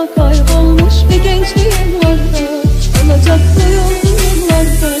yollarda, kaybolmuş bir gençliğim vardı. Alacaklıyım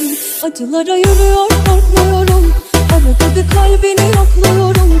yıllardan, acılara yürüyor korkmuyorum. Arada bir kalbini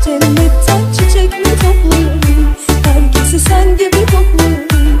yokluyorum, cennetten çiçek mi topluyorum. Herkesi sen gibi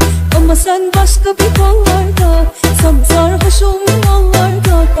kokluyorum. Ama sen başka bir kollarda, tam sarhoşum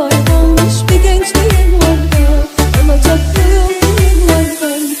yollarda, kaybolmuş bir gençliğim vardı. Alacaklıyım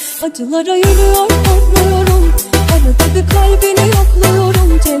yıllardan, acılara yürüyor korkmuyorum. Arada bir kalbini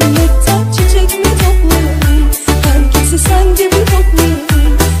yokluyorum, cennetten çiçek mi topluyorum. Herkesi sen gibi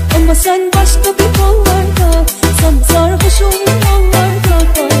kokluyorum. Ama sen başka bir kollarda, tam sarhoşum yollarda,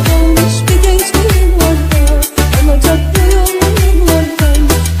 kaybolmuş bir gençliğim vardı. Alacaklıyım yıllardan,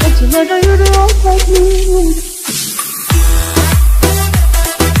 acılara yürüyor kalbim.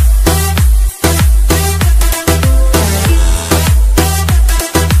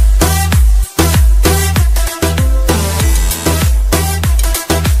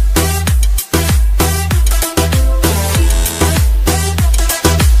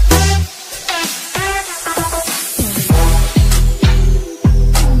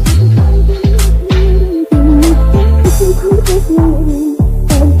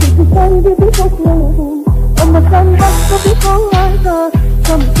 Sen gibi kokluyorum. Ama sen başka bir kollarda,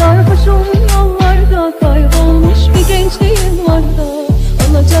 tam sarhoşum yollarda, kaybolmuş bir gençliğim vardı.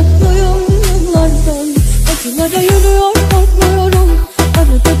 Alacaklıyım yıllardan, acılara yürüyor korkmuyorum.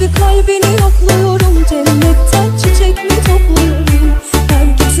 Arada bir kalbini yokluyorum, cennetten çiçek mi topluyorum.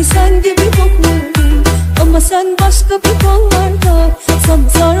 Herkesi sen gibi kokluyorum. Ama sen başka bir kollarda, tam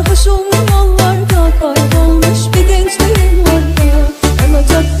sarhoşum yollarda, kaybolmuş bir gençliğim vardı.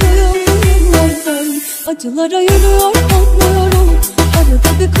 Alacaklıyım yıllardan, acılara yürüyor korkmuyorum.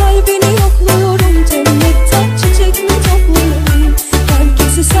 Arada bir kalbini yokluyorum, cennetten çiçek mi topluyorum.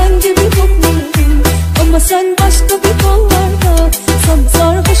 Herkesi sen gibi kokluyorum. Ama sen başka bir kollarda, tam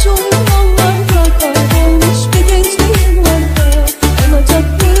sarhoşum yollarda, kaybolmuş bir gençliğim vardı.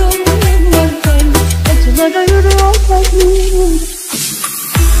 Alacaklıyım yıllardan, acılara yürüyor kalbim.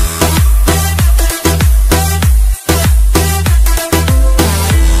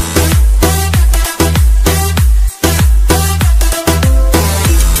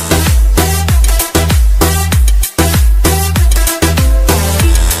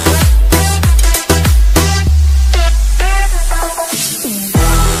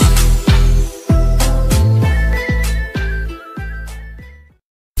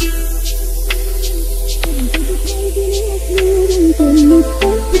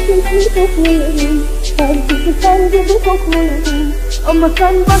 Herkesi sen gibi kokluyorum. Ama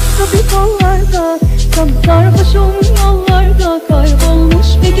sen başka bir kollarda, tam sarhoşum yollarda, kaybolmuş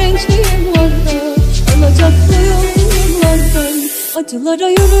bir gençliğim vardı. Alacaklıyım yıllardan, acılara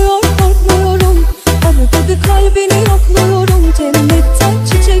yürüyor korkmuyorum. Arada bir kalbini yokluyorum, cennetten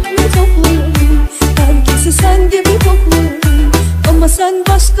çiçek mi topluyorum. Herkesi sen gibi kokluyorum. Ama sen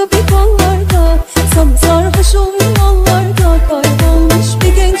başka bir kollarda, tam sarhoşum yollarda, kaybolmuş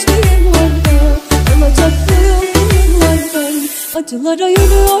bir gençliğim vardı. Alacaklıyım yıllardan, acılara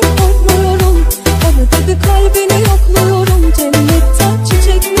yürüyor korkmuyorum. Arada bir kalbini yokluyorum, cennetten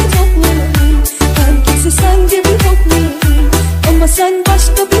çiçek mi topluyorum. Herkesi sen gibi kokluyorum. Ama sen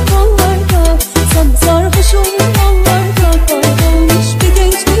başka bir kollarda, tam sarhoşum yollarda, kaybolmuş bir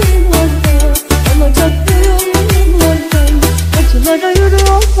gençliğim vardı. Alacaklıyım yıllardan, acılara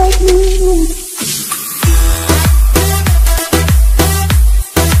yürüyor kalbim.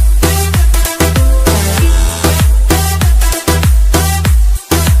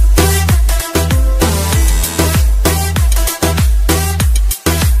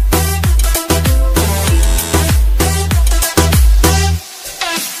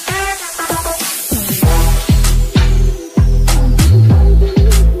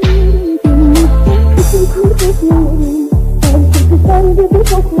 Sen gibi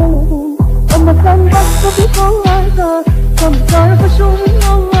kokluyorum. Ama sen başka bir kollarda, tam sarhoşum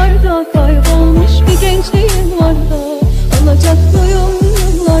yollarda, kaybolmuş bir gençliğim vardı. Alacaklıyım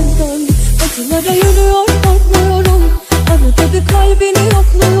yıllardan, acılara yürüyor korkmuyorum. Arada bir kalbini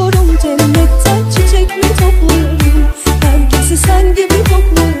yokluyorum, cennetten çiçek mi topluyorum. Herkesi sen gibi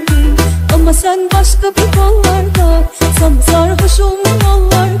kokluyorum. Ama sen başka bir kollarda, tam sarhoşum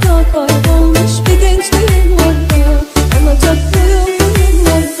yollarda, kaybolmuş bir gençliğim vardı. Alacaklıyım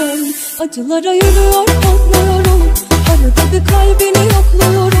yıllardan, acılara yürüyor korkmuyorum. Arada bir kalbini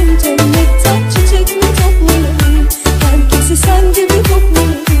yokluyorum, cennetten çiçek mi topluyorum. Herkesi sen gibi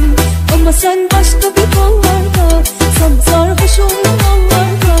kokluyorum. Ama sen başka bir kollarda, tam sarhoşum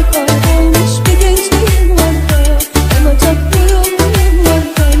yollarda, kaybolmuş bir gençliğim vardı. Alacaklıyım yıllardan.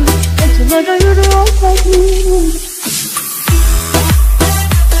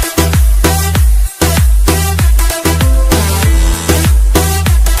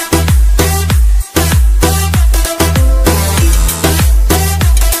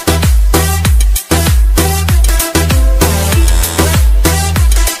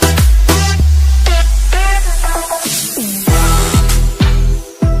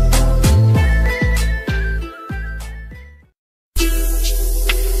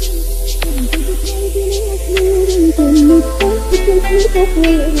 çiçekli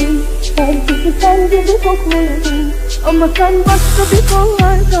kokluyorum. Herkesi sen gibi kokluyorum. Ama sen başka bir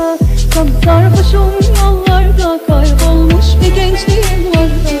kollarda, tam sarhoşum yollarda. Kaybolmuş bir gençliğim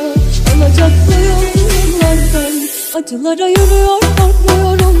var da, alacaklıyım yıllardan. Acılara yürüyor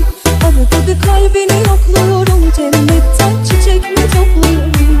korkmuyorum. Arada bir kalbini yokluyorum. Cennetten çiçek mi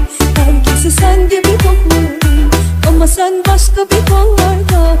topluyorum? Herkesi sen gibi kokluyorum. Ama sen başka bir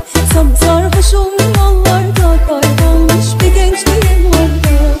kollarda, tam sarhoşum yollarda. Kaybolmuş bir gençliğim var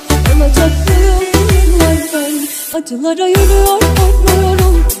da, alacaklıyım yıllardan. Acılara yürüyor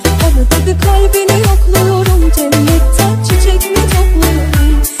korkmuyorum. Arada bir kalbini yokluyorum. Cennetten çiçek mi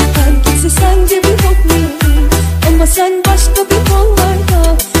topluyorum? Herkesi sen gibi kokluyorum. Ama sen başka bir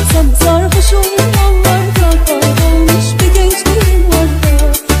kollarda, tam sarhoşum yollarda. Kaybolmuş bir gençliğim var da,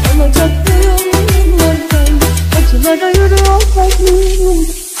 alacaklıyım yıllardan. Acılara yürüyor korkmuyorum.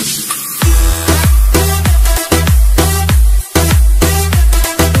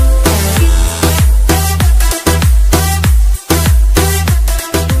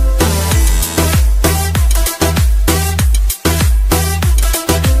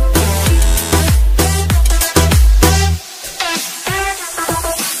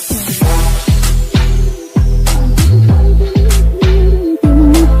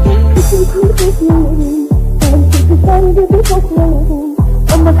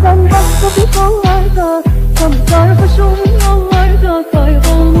 Ama sen başka bir kollarda, tam sarhoşum yollarda.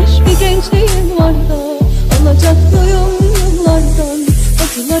 Kaybolmuş bir gençliğim var da, alacaklıyım yıllardan.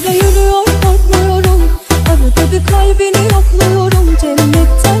 Acılara yürüyor korkmuyorum. Arada bir kalbini yokluyorum.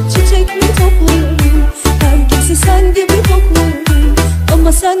 Cennetten çiçek mi topluyorum? Herkesi sen gibi kokluyorum.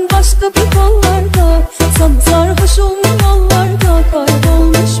 Ama sen başka bir kollarda, tam sarhoşum yollarda.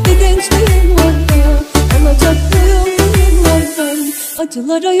 Kaybolmuş bir gençliğim var da, alacaklıyım yıllardan.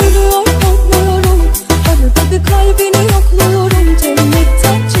 Acılara yürüyor korkmuyorum. Arada bir kalbini yokluyorum.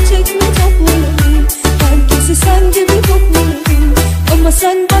 Cennetten çiçek mi topluyorum? Herkesi sen gibi kokluyorum. Ama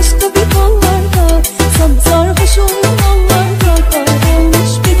sen başka bir kollarda, tam sarhoşum yollarda.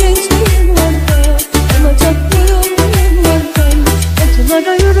 Kaybolmuş bir gençliğim var da, alacaklıyım yıllardan.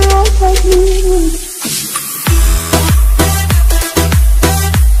 Acılara yürüyor korkmuyorum.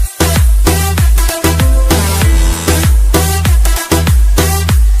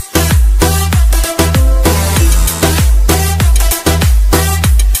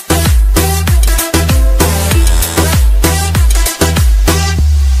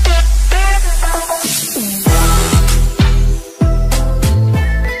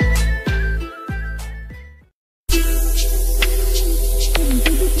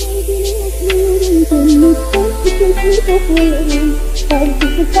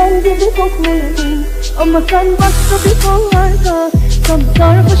 Herkesi sen gibi kokluyorum. Ama sen başka bir kollarda, tam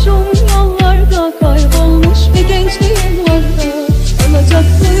sarhoşum yollarda. Kaybolmuş bir gençliğim var da,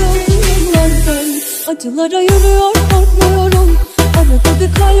 alacaklıyım yıllardan. Acılara yürüyor korkmuyorum. Arada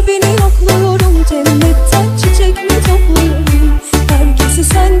bir kalbini yokluyorum. Cennetten çiçek mi topluyorum? Herkesi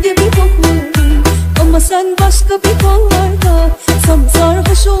sen gibi kokluyorum. Ama sen başka bir kollarda, tam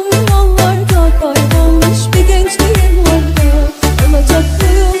sarhoşum yollarda. Kaybolmuş bir gençliğim var da,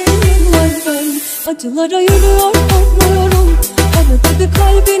 alacaklıyım yıllardan. Acılara yürüyor korkmuyorum. Arada bir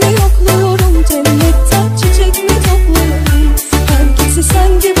kalbini yokluyorum. Cennetten çiçek mi topluyorum? Herkesi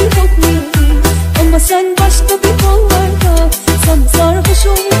sen gibi kokluyorum. Ama sen başka bir kollarda, tam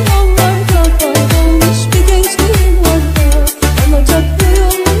sarhoşum yollarda. Kaybolmuş bir gençliğim var da,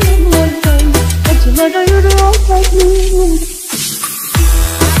 alacaklıyım yıllardan. Acılara yürüyor korkmuyorum.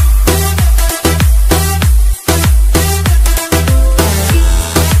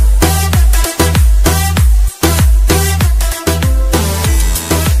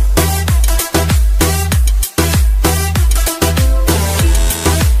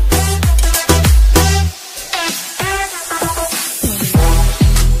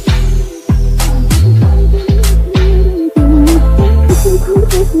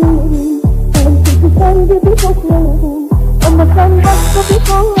 Ama sen başka bir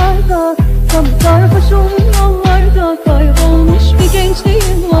kollarda, tam sarhoşum yollarda. Kaybolmuş bir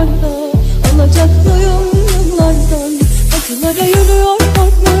gençliğim var da, alacaklıyım yıllardan. Acılara yürüyor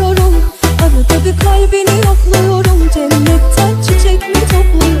korkmuyorum. Arada bir kalbini yokluyorum. Cennetten çiçek mi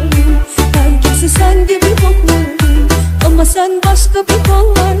topluyorum? Herkesi sen gibi kokluyorum. Ama sen başka bir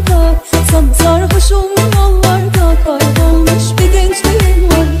kollarda, tam sarhoşum yollarda. Kaybolmuş bir gençliğim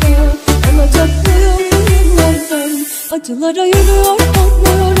var da, alacaklıyım yıllardan. Acılara yürüyor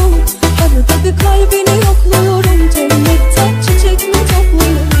korkmuyorum. Arada bir kalbini yokluyorum. Cennetten çiçek mi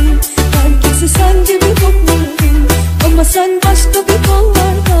topluyorum? Herkesi sen gibi kokluyorum. Ama sen başka bir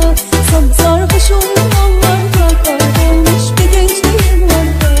kollarda, tam sarhoşum yollarda. Kaybolmuş bir genç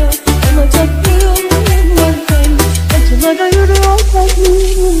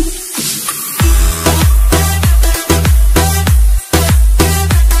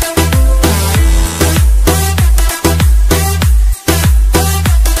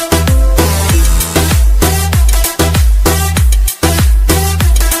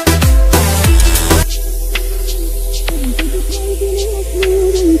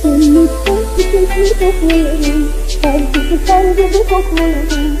Cennetten çiçekleri topluyorum, herkesi sen gibi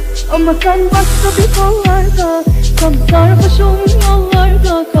kokluyorum. Ama sen başka bir kollarda, sarhoşum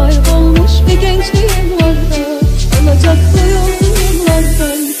yollarda, kaybolmuş bir gençliğim var da. Alacaklıyım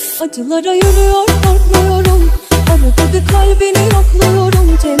yıllardan, acılara yürüyor korkmuyorum. Arada bir kalbini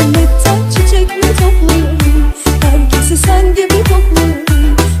yokluyorum, cennetten çiçek mi topluyorum, herkesi sen gibi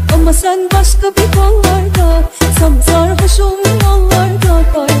kokluyorum. Ama sen başka bir kollarda, sarhoşum yollarda,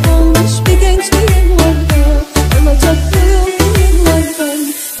 kaybolmuş bir gençliğim var da. Alacaklıyım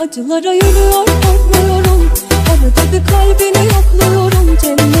yıllardan, acılara yürüyor korkmuyorum. Arada bir kalbini yokluyorum,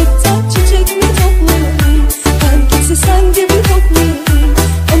 cennetten çiçek mi topluyorum, herkesi sen gibi kokluyorum.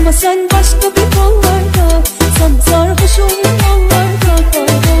 Ama sen başka bir kollarda, sarhoşum yollarda,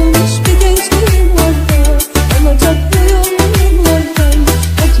 kaybolmuş bir gençliğim var da. Alacaklıyım yıllardan,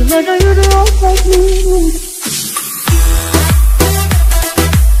 acılara yürüyor kalbim.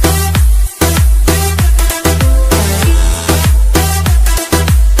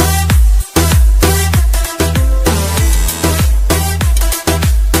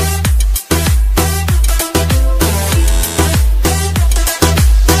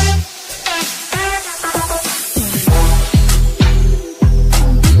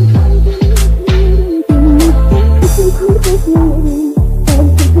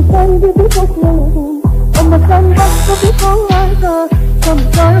 Ama sen başka bir kollarda,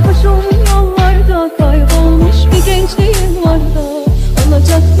 sarhoşum yollarda, kaybolmuş bir gençliğim var da.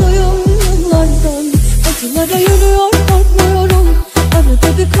 Alacaklıyım yıllardan, acılara yürüyor korkmuyorum.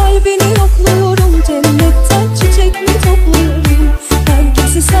 Arada bir kalbini yokluyorum, cennetten çiçek mi topluyorum,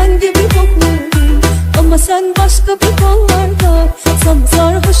 herkesi sen gibi kokluyorum. Ama sen başka bir kollarda,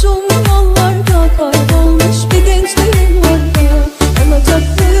 sarhoşum yollarda, kaybolmuş bir gençliğim var da.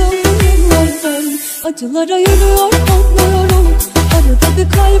 Alacaklıyım yıllardan, acılara yürüyor korkmuyorum. Arada bir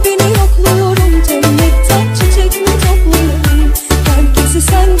kalbini yokluyorum, cennetten çiçek mi topluyorum, herkesi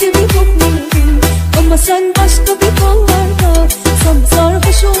sen gibi kokluyorum. Ama sen başka bir kollarda,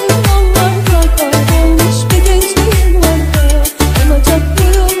 sarhoşum yollarda, kaybolmuş bir gençliğim var da.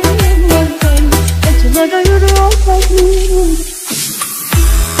 Alacaklıyım yıllardan, acılara yürüyor kalbim.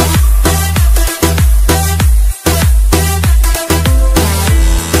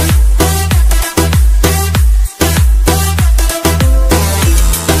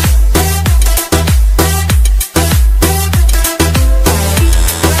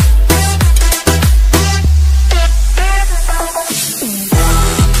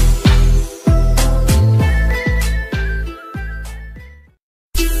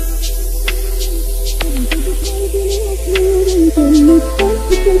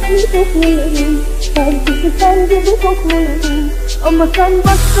 Herkesi sen gibi kokluyorum. Ama sen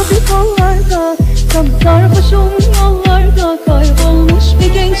başka bir kollarda, sarhoşum yollarda, kaybolmuş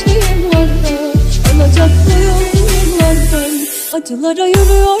bir gençliğim var da. Alacaklıyım yıllardan, acılara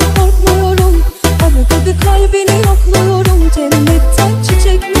yürüyor korkmuyorum. Arada bir kalbini yokluyorum, cennetten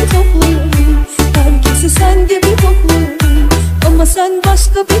çiçek mi topluyorum, herkesi sen gibi kokluyorum. Ama sen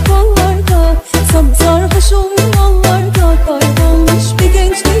başka bir kollarda, sarhoşum yollarda, kaybolmuş bir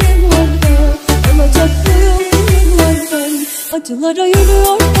gençliğim var da. Alacaklıyım yıllardan, acılara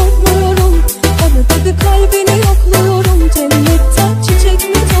yürüyor korkmuyorum. Arada bir kalbini yokluyorum, cennetten çiçek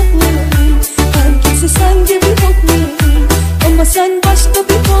mi topluyorum, herkesi sen gibi kokluyorum. Ama sen başka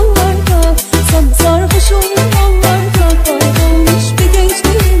bir kollarda, sarhoşum yollarda, kaybolmuş bir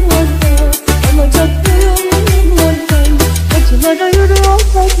gençliğim var da. Alacaklıyım yıllardan, acılara yürüyor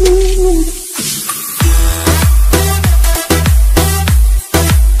kalbim.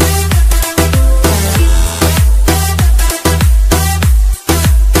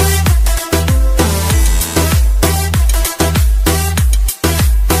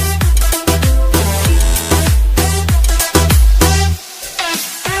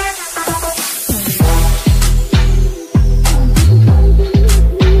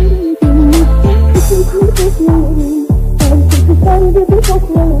 Herkesi sen gibi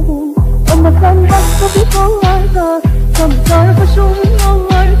kokluyorum. Ama sen başka bir kollarda, sarhoşum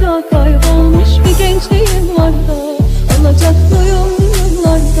yollarda, kaybolmuş bir gençliğim var da. Alacaklıyım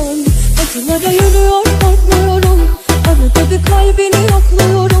yıllardan, acılara yürüyor korkmuyorum. Arada bir kalbini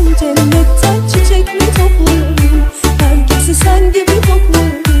yokluyorum, cennetten çiçek mi topluyorum, herkesi sen gibi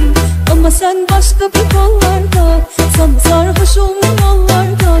kokluyorum. Ama sen başka bir kollarda, sarhoşum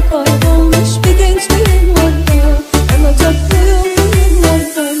yollarda, kaybolmuş bir gençliğim var da. Alacaklıyım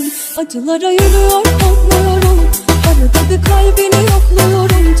yıllardan, acılara yürüyor korkmuyorum. Arada bir kalbini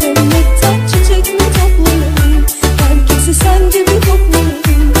yokluyorum, cennetten çiçek mi topluyorum, herkesi sen gibi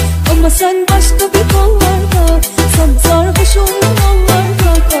kokluyorum. Ama sen başka bir kollarda, sarhoşum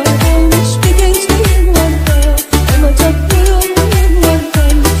yollarda,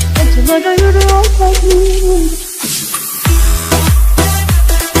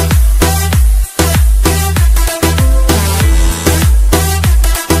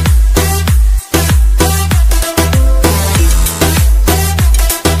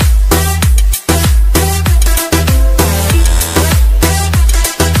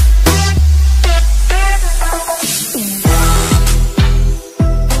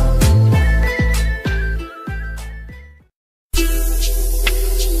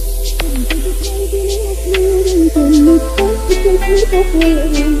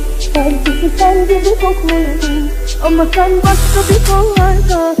 gibi kokmuyorum. Ama sen başka bir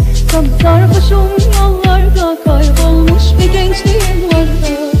kollarda, tam sarhoşum yollarda, kaybolmuş bir gençliğim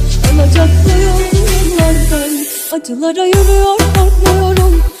vardı. Alacaklıyım yıllardan, acılara yürüyor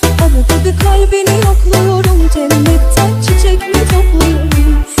korkmuyorum. Arada bir kalbini yokluyorum, cennetten çiçek mi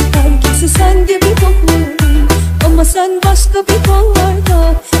topluyorum. Herkesi sen gibi kokluyorum. Ama sen başka bir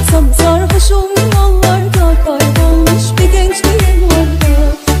kollarda, tam sarhoşum yollarda, kaybolmuş bir gençliğim vardı.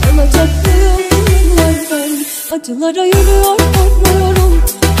 Alacaklıyım yıllardan, acılara yürüyor korkmuyorum.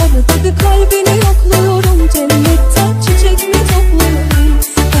 Arada bir kalbini yokluyorum, cennetten çiçek mi topluyorum.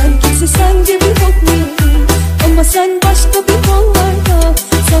 Herkesi sen gibi kokluyorum. Ama sen başka bir kollarda,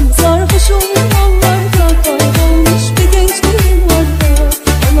 tam sarhoşum yollarda, kaybolmuş bir gençliğim vardı.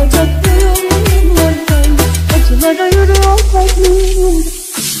 Alacaklıyım yıllardan, acılara yürüyor korkmuyorum.